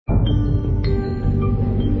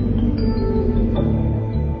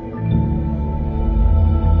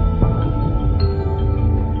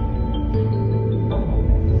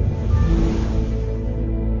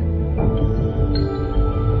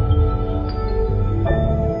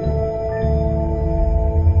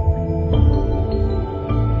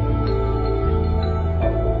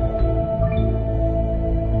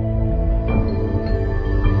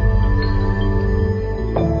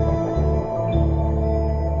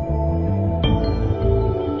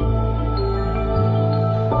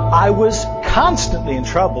I was constantly in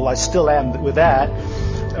trouble. I still am with that,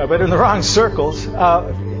 but in the wrong circles.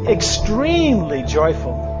 Extremely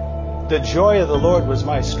joyful. The joy of the Lord was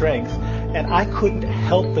my strength, and I couldn't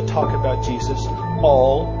help but talk about Jesus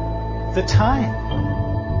all the time.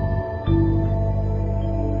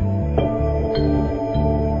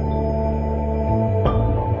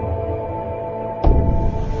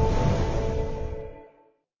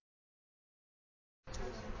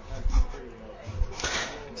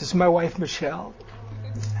 This is my wife, Michelle.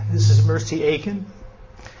 This is Mercy Aiken.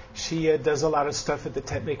 She does a lot of stuff at the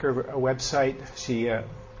Tentmaker website. She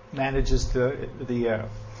manages the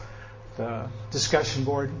discussion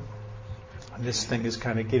board. And this thing is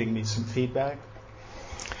kind of getting me some feedback.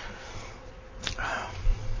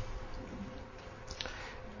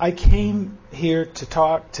 I came here to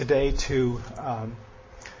talk today to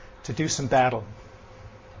do some battle.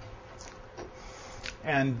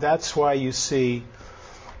 And that's why you see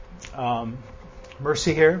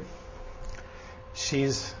Mercy here.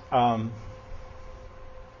 She's help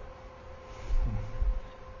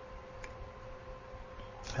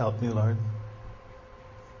me, Lord.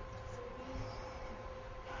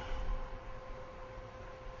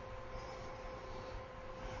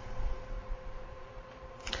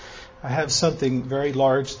 I have something very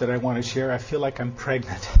large that I want to share. I feel like I'm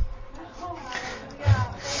pregnant.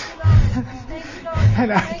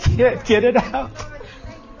 And I can't get it out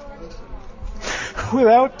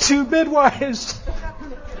without two midwives.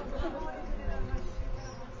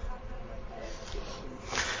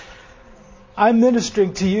 I'm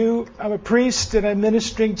ministering to you. I'm a priest and I'm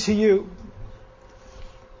ministering to you.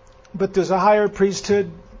 But there's a higher priesthood.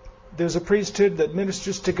 There's a priesthood that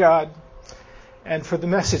ministers to God. And for the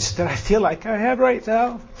message that I feel like I have right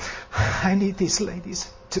now, I need these ladies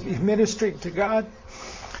to be ministering to God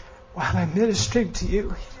while I'm ministering to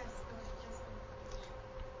you.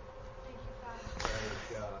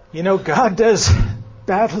 You know, God does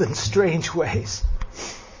battle in strange ways.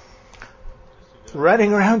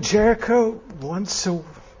 Running around Jericho once a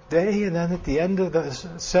day, and then at the end of the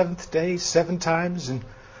seventh day, 7 times, and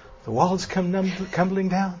the walls come tumbling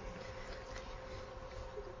down.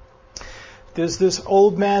 There's this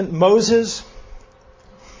old man, Moses,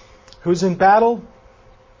 who's in battle,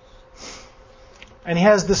 and he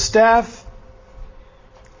has the staff,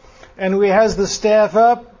 and when he has the staff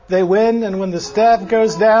up, they win, and when the staff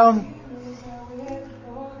goes down,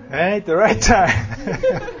 it ain't the right time.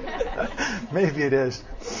 Maybe it is.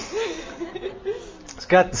 He's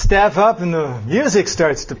got the staff up and the music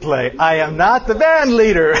starts to play. I am not the band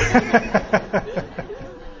leader.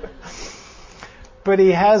 But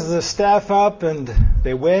he has the staff up and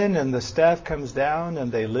they win, and the staff comes down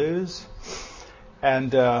and they lose.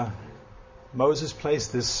 And Moses plays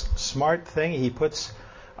this smart thing. He puts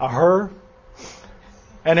a Hur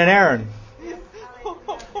and an Aaron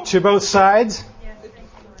to both sides.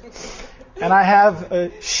 And I have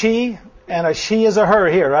a she, and a she is a her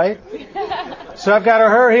here, right? So I've got a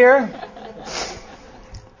her here.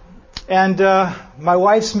 And my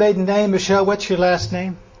wife's maiden name, Michelle, what's your last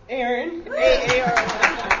name? Aaron.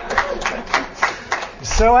 A-A-R-O-N.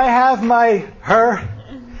 So I have my her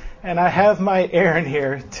and I have my Aaron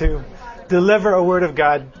here to deliver a word of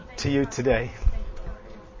God to you today.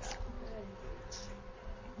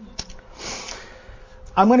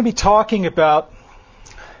 I'm going to be talking about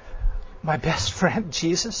my best friend,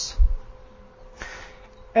 Jesus.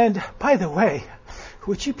 And by the way,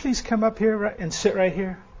 would you please come up here and sit right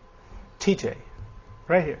here? TJ,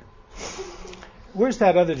 right here. Where's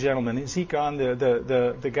that other gentleman? Is he gone?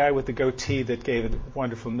 The guy with the goatee that gave a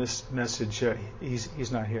wonderful message.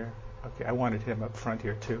 He's not here. Okay, I wanted him up front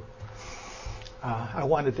here too. I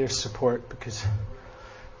wanted their support because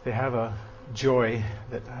they have a joy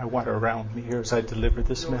that I want around me here as I deliver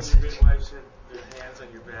this message. When the midwives had their hands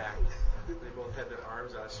on your back, they both had their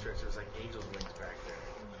arms outstretched. It was like angels' wings back there.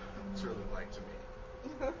 That's what it looked like to me.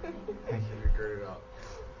 Thank you. You're girded up.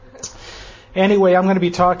 Anyway, I'm going to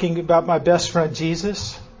be talking about my best friend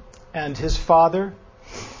Jesus and his Father,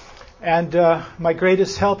 and my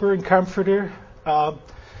greatest helper and comforter.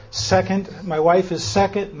 Second, my wife is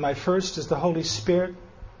second. My first is the Holy Spirit.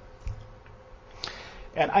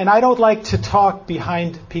 And I don't like to talk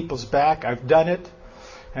behind people's back. I've done it,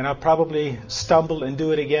 and I'll probably stumble and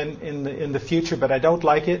do it again in the future, but I don't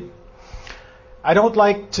like it. I don't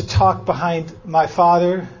like to talk behind my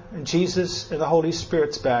Father and Jesus and the Holy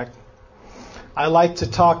Spirit's back. I like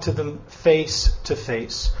to talk to them face to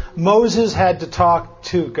face. Moses had to talk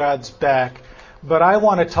to God's back, but I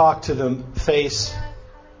want to talk to them face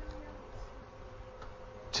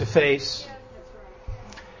to face.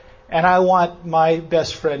 And I want my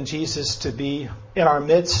best friend Jesus to be in our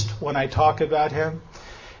midst when I talk about him.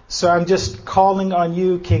 So I'm just calling on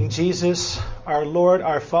you, King Jesus, our Lord,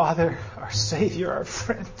 our Father, our Savior, our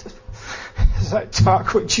friend. As I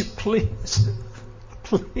talk, would you please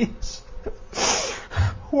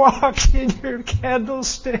walk in your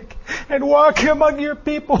candlestick and walk among your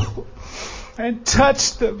people and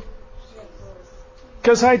touch them.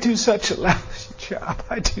 Because I do such a lousy job.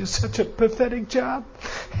 I do such a pathetic job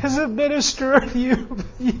as a minister of you.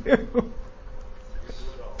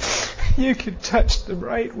 You can touch them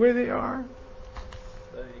right where they are.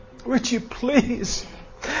 Would you please?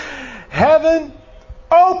 Heaven,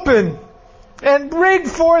 open and bring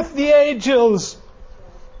forth the angels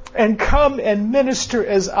and come and minister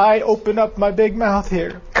as I open up my big mouth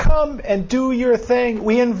here. Come and do your thing.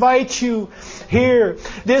 We invite you here.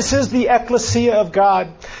 This is the ecclesia of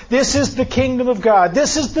God. This is the kingdom of God.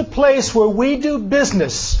 This is the place where we do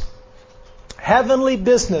business. Heavenly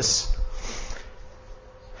business.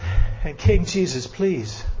 And King Jesus,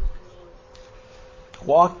 please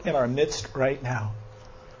walk in our midst right now.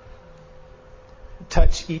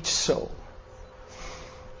 Touch each soul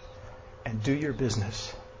and do your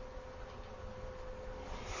business.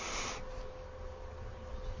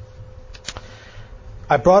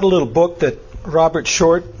 I brought a little book that Robert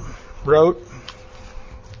Short wrote.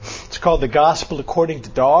 It's called The Gospel According to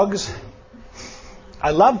Dogs. I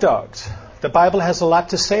love dogs. The Bible has a lot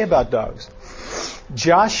to say about dogs.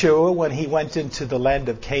 Joshua, when he went into the land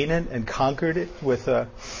of Canaan and conquered it with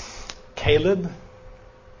Caleb,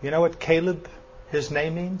 you know what Caleb, his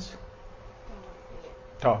name means?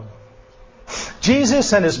 Dog.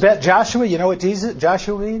 Jesus and his Joshua, you know what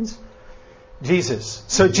Joshua means? Jesus.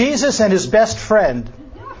 So Jesus and his best friend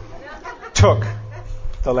took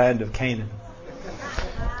the land of Canaan.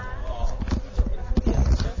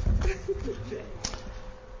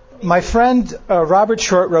 My friend Robert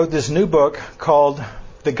Short wrote this new book called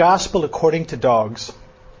The Gospel According to Dogs.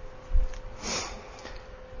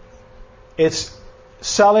 It's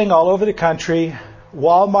selling all over the country.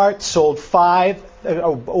 Walmart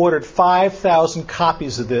ordered 5,000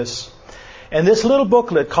 copies of this. And this little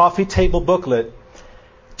booklet, coffee table booklet,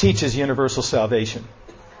 teaches universal salvation.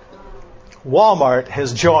 Walmart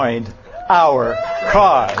has joined our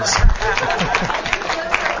cause.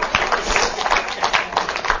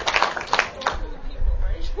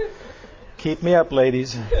 Keep me up,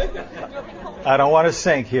 ladies. I don't want to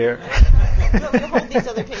sink here. Hold these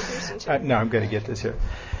other papers. No, I'm going to get this here.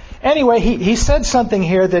 Anyway, he said something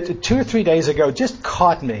here that 2 or 3 days ago just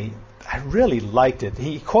caught me. I really liked it.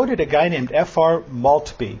 He quoted a guy named F.R.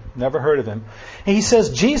 Maltby. Never heard of him. And he says,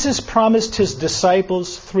 Jesus promised his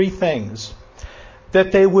disciples 3 things.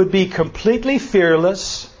 That they would be completely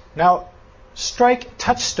fearless. Now,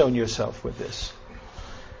 touchstone yourself with this.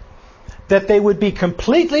 That they would be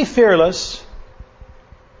completely fearless,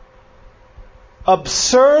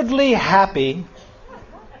 absurdly happy,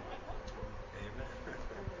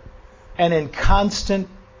 and in constant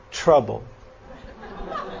trouble.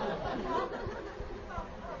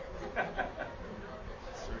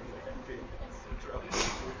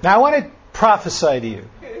 Now I want to prophesy to you.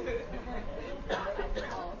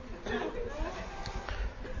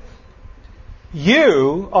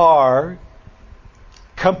 You are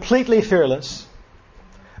completely fearless,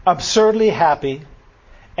 absurdly happy,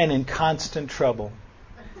 and in constant trouble.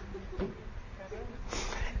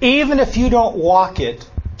 Even if you don't walk it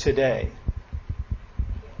today.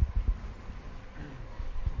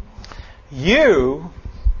 You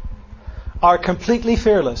are completely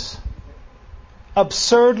fearless,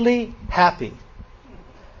 absurdly happy,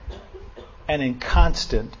 and in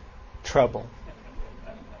constant trouble.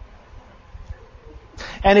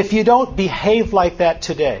 And if you don't behave like that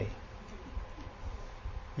today,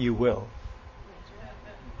 you will.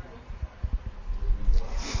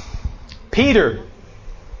 Peter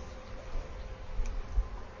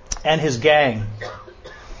and his gang,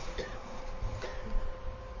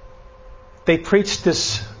 they preached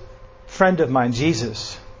this friend of mine,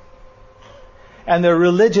 Jesus. And the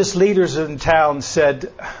religious leaders in town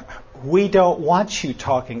said, "We don't want you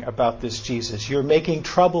talking about this Jesus. You're making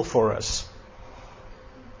trouble for us."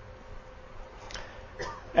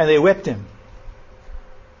 And they whipped him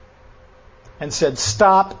and said,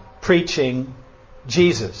 "Stop preaching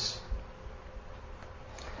Jesus."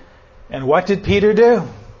 And what did Peter do?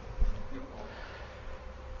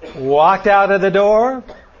 Walked out of the door.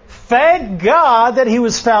 Thank God that he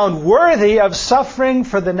was found worthy of suffering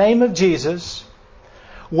for the name of Jesus.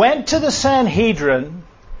 Went to the Sanhedrin,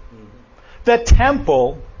 the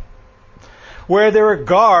temple, where there were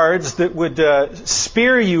guards that would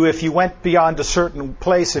spear you if you went beyond a certain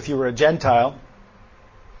place if you were a Gentile.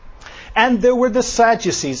 And there were the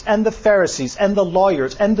Sadducees and the Pharisees and the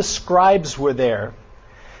lawyers and the scribes were there.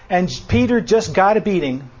 And Peter just got a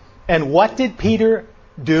beating. And what did Peter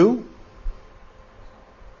do?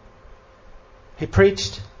 He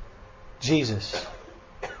preached Jesus.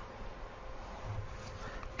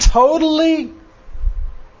 Totally,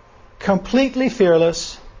 completely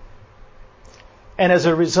fearless. And as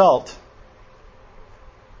a result,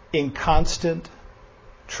 in constant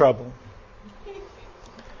trouble.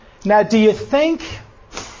 Now, do you think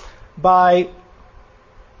by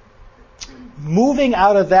moving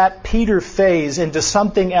out of that Peter phase into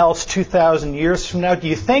something else 2,000 years from now, do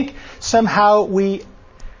you think somehow we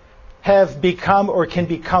have become or can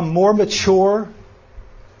become more mature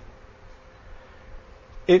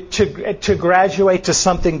to graduate to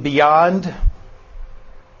something beyond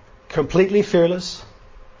completely fearless,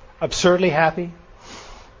 absurdly happy,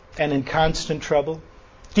 and in constant trouble?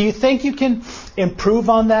 Do you think you can improve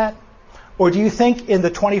on that? Or do you think in the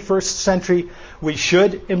 21st century we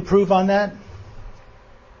should improve on that?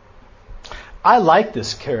 I like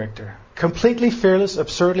this character. Completely fearless,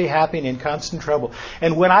 absurdly happy, and in constant trouble.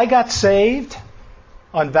 And when I got saved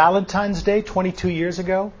on Valentine's Day 22 years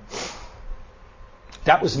ago,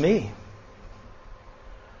 that was me.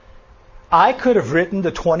 I could have written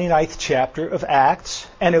the 29th chapter of Acts,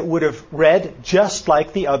 and it would have read just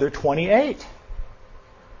like the other 28.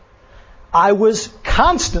 I was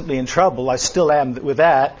constantly in trouble. I still am with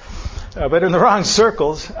that, but in the wrong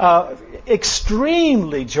circles.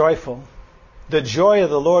 Extremely joyful. The joy of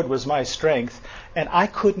the Lord was my strength, and I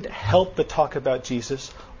couldn't help but talk about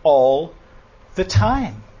Jesus all the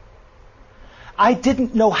time. I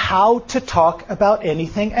didn't know how to talk about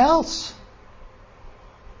anything else.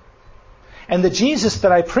 And the Jesus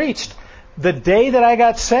that I preached, the day that I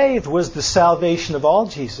got saved, was the salvation of all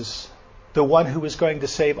Jesus. The one who was going to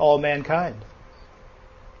save all mankind.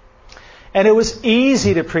 And it was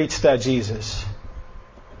easy to preach that Jesus.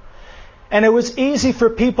 And it was easy for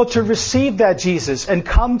people to receive that Jesus and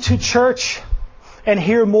come to church and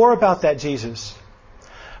hear more about that Jesus.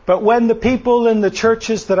 But when the people in the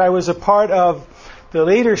churches that I was a part of, the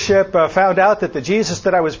leadership found out that the Jesus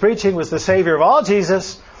that I was preaching was the Savior of all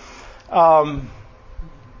Jesus, I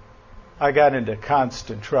got into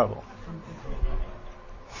constant trouble.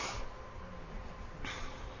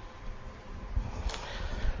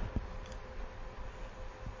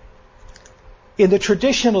 In the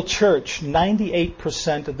traditional church,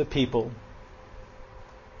 98% of the people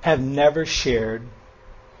have never shared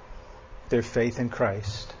their faith in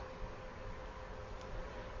Christ.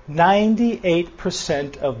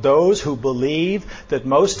 98% of those who believe that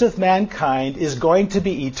most of mankind is going to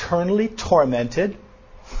be eternally tormented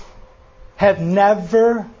have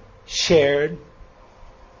never shared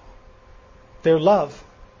their love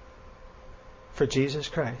for Jesus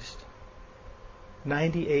Christ.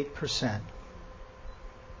 98%.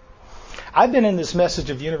 I've been in this message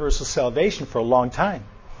of universal salvation for a long time.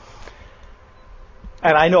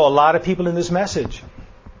 And I know a lot of people in this message.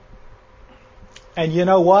 And you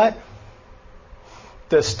know what?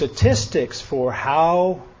 The statistics for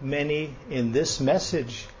how many in this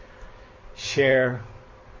message share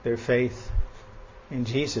their faith in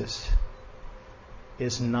Jesus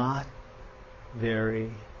is not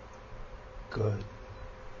very good.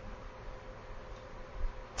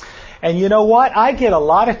 And you know what? I get a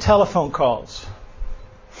lot of telephone calls.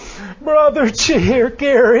 Brother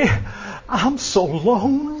Gary, I'm so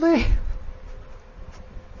lonely.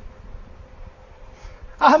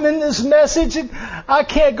 I'm in this message and I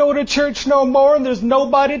can't go to church no more and there's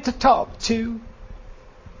nobody to talk to.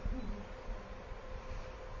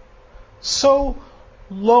 So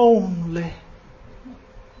lonely.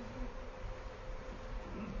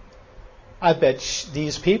 I bet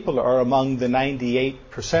these people are among the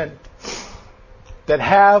 98% that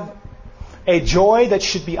have a joy that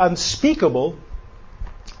should be unspeakable,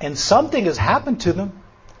 and something has happened to them.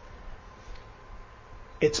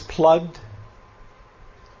 It's plugged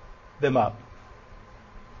them up.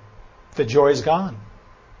 The joy is gone.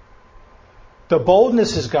 The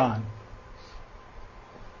boldness is gone.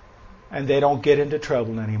 And they don't get into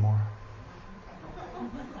trouble anymore.